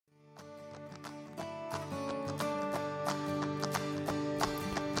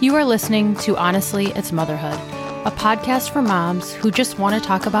You are listening to Honestly, It's Motherhood, a podcast for moms who just want to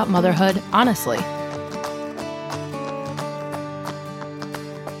talk about motherhood honestly.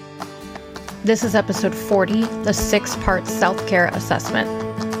 This is episode 40, the 6-part self-care assessment.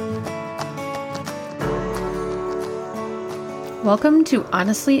 Welcome to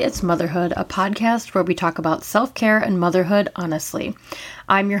Honestly, It's Motherhood, a podcast where we talk about self-care and motherhood honestly.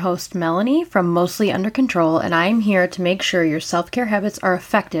 I'm your host, Melanie, from Mostly Under Control, and I'm here to make sure your self-care habits are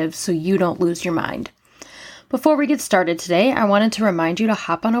effective so you don't lose your mind. Before we get started today, I wanted to remind you to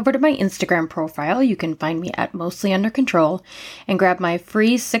hop on over to my Instagram profile. You can find me at Mostly Under Control and grab my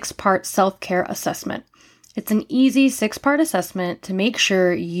free 6-part self-care assessment. It's an easy 6-part assessment to make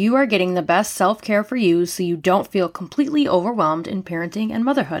sure you are getting the best self-care for you so you don't feel completely overwhelmed in parenting and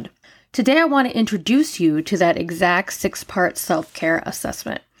motherhood. Today, I want to introduce you to that exact 6-part self-care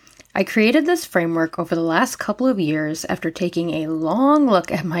assessment. I created this framework over the last couple of years after taking a long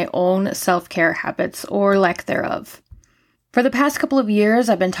look at my own self-care habits or lack thereof. For the past couple of years,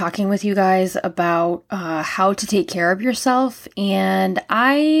 I've been talking with you guys about how to take care of yourself, and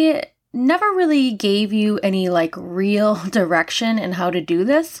I never really gave you any real direction in how to do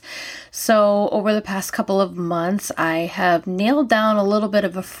this. So over the past couple of months, I have nailed down a little bit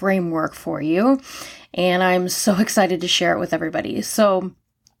of a framework for you, and I'm so excited to share it with everybody. So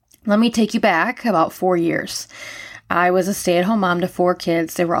let me take you back about 4 years. I was a stay-at-home mom to 4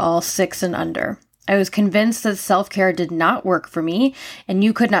 kids. They were all 6 and under. I was convinced that self-care did not work for me, and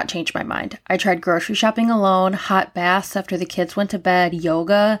you could not change my mind. I tried grocery shopping alone, hot baths after the kids went to bed,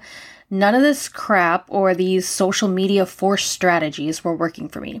 yoga. None of this crap or these social media forced strategies were working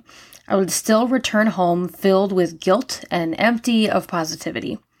for me. I would still return home filled with guilt and empty of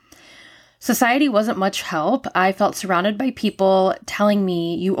positivity. Society wasn't much help. I felt surrounded by people telling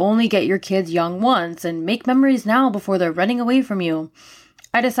me you only get your kids young once and make memories now before they're running away from you.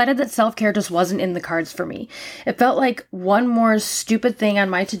 I decided that self-care just wasn't in the cards for me. It felt like one more stupid thing on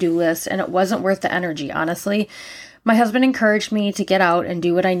my to-do list, and it wasn't worth the energy, honestly. My husband encouraged me to get out and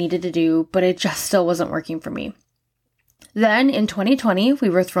do what I needed to do, but it just still wasn't working for me. Then in 2020, we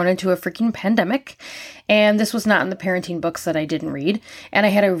were thrown into a freaking pandemic, and this was not in the parenting books that I didn't read, and I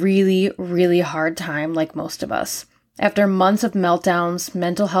had a really, really hard time like most of us. After months of meltdowns,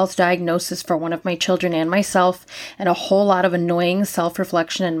 mental health diagnosis for one of my children and myself, and a whole lot of annoying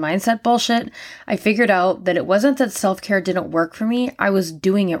self-reflection and mindset bullshit, I figured out that it wasn't that self-care didn't work for me, I was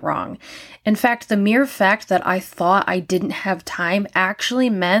doing it wrong. In fact, the mere fact that I thought I didn't have time actually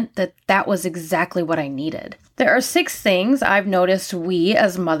meant that that was exactly what I needed. There are 6 things I've noticed we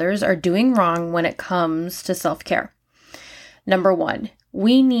as mothers are doing wrong when it comes to self-care. Number 1,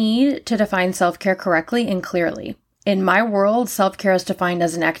 we need to define self-care correctly and clearly. In my world, self-care is defined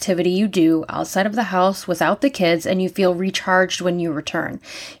as an activity you do outside of the house without the kids and you feel recharged when you return.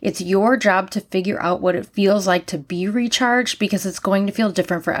 It's your job to figure out what it feels like to be recharged because it's going to feel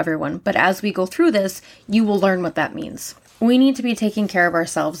different for everyone. But as we go through this, you will learn what that means. We need to be taking care of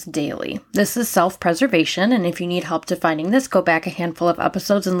ourselves daily. This is self-preservation, and if you need help defining this, go back a handful of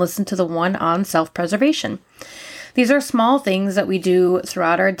episodes and listen to the one on self-preservation. These are small things that we do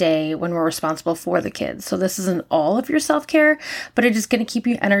throughout our day when we're responsible for the kids. So this isn't all of your self-care, but it is going to keep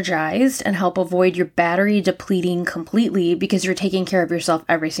you energized and help avoid your battery depleting completely because you're taking care of yourself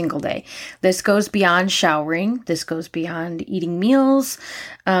every single day. This goes beyond showering. This goes beyond eating meals.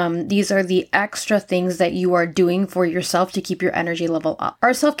 These are the extra things that you are doing for yourself to keep your energy level up.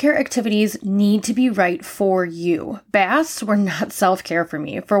 Our self-care activities need to be right for you. Baths were not self-care for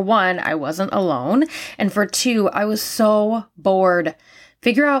me. For one, I wasn't alone. And for 2, I was so bored.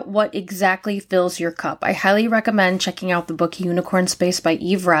 Figure out what exactly fills your cup. I highly recommend checking out the book Unicorn Space by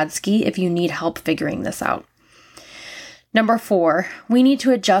Eve Rodsky if you need help figuring this out. Number 4, we need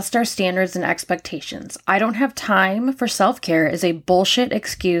to adjust our standards and expectations. I don't have time for self-care is a bullshit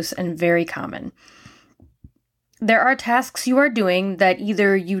excuse and very common. There are tasks you are doing that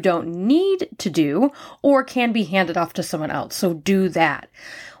either you don't need to do or can be handed off to someone else, so do that.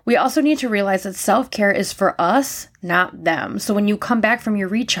 We also need to realize that self-care is for us, not them. So when you come back from your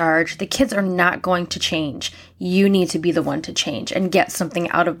recharge, the kids are not going to change. You need to be the one to change and get something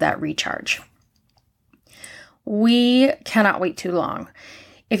out of that recharge. We cannot wait too long.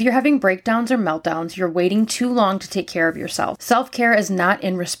 If you're having breakdowns or meltdowns, you're waiting too long to take care of yourself. Self-care is not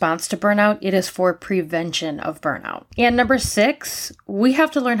in response to burnout. It is for prevention of burnout. And number 6, we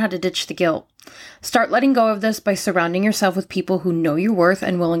have to learn how to ditch the guilt. Start letting go of this by surrounding yourself with people who know your worth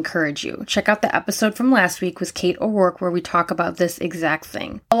and will encourage you. Check out the episode from last week with Kate O'Rourke where we talk about this exact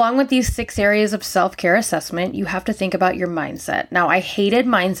thing. Along with these 6 areas of self-care assessment, you have to think about your mindset. Now, I hated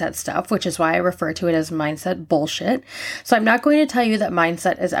mindset stuff, which is why I refer to it as mindset bullshit. So I'm not going to tell you that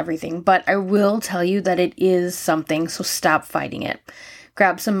mindset is everything, but I will tell you that it is something, so stop fighting it.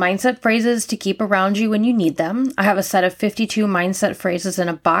 Grab some mindset phrases to keep around you when you need them. I have a set of 52 mindset phrases in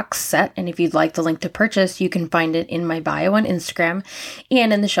a box set, and if you'd like the link to purchase, you can find it in my bio on Instagram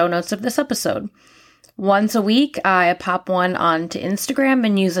and in the show notes of this episode. Once a week, I pop one onto Instagram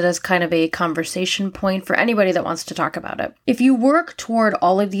and use it as kind of a conversation point for anybody that wants to talk about it. If you work toward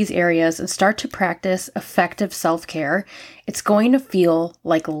all of these areas and start to practice effective self-care, it's going to feel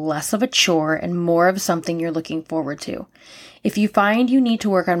like less of a chore and more of something you're looking forward to. If you find you need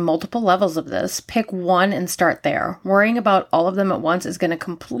to work on multiple levels of this, pick one and start there. Worrying about all of them at once is going to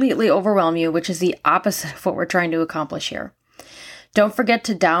completely overwhelm you, which is the opposite of what we're trying to accomplish here. Don't forget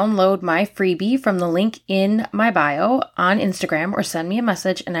to download my freebie from the link in my bio on Instagram or send me a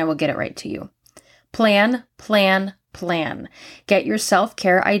message and I will get it right to you. Plan, plan, plan. Get your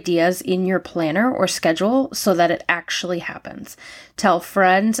self-care ideas in your planner or schedule so that it actually happens. Tell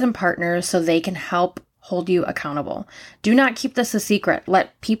friends and partners so they can help hold you accountable. Do not keep this a secret.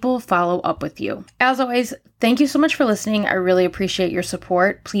 Let people follow up with you. As always, thank you so much for listening. I really appreciate your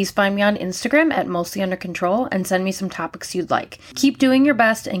support. Please find me on Instagram at Mostly Under Control and send me some topics you'd like. Keep doing your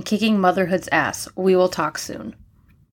best and kicking motherhood's ass. We will talk soon.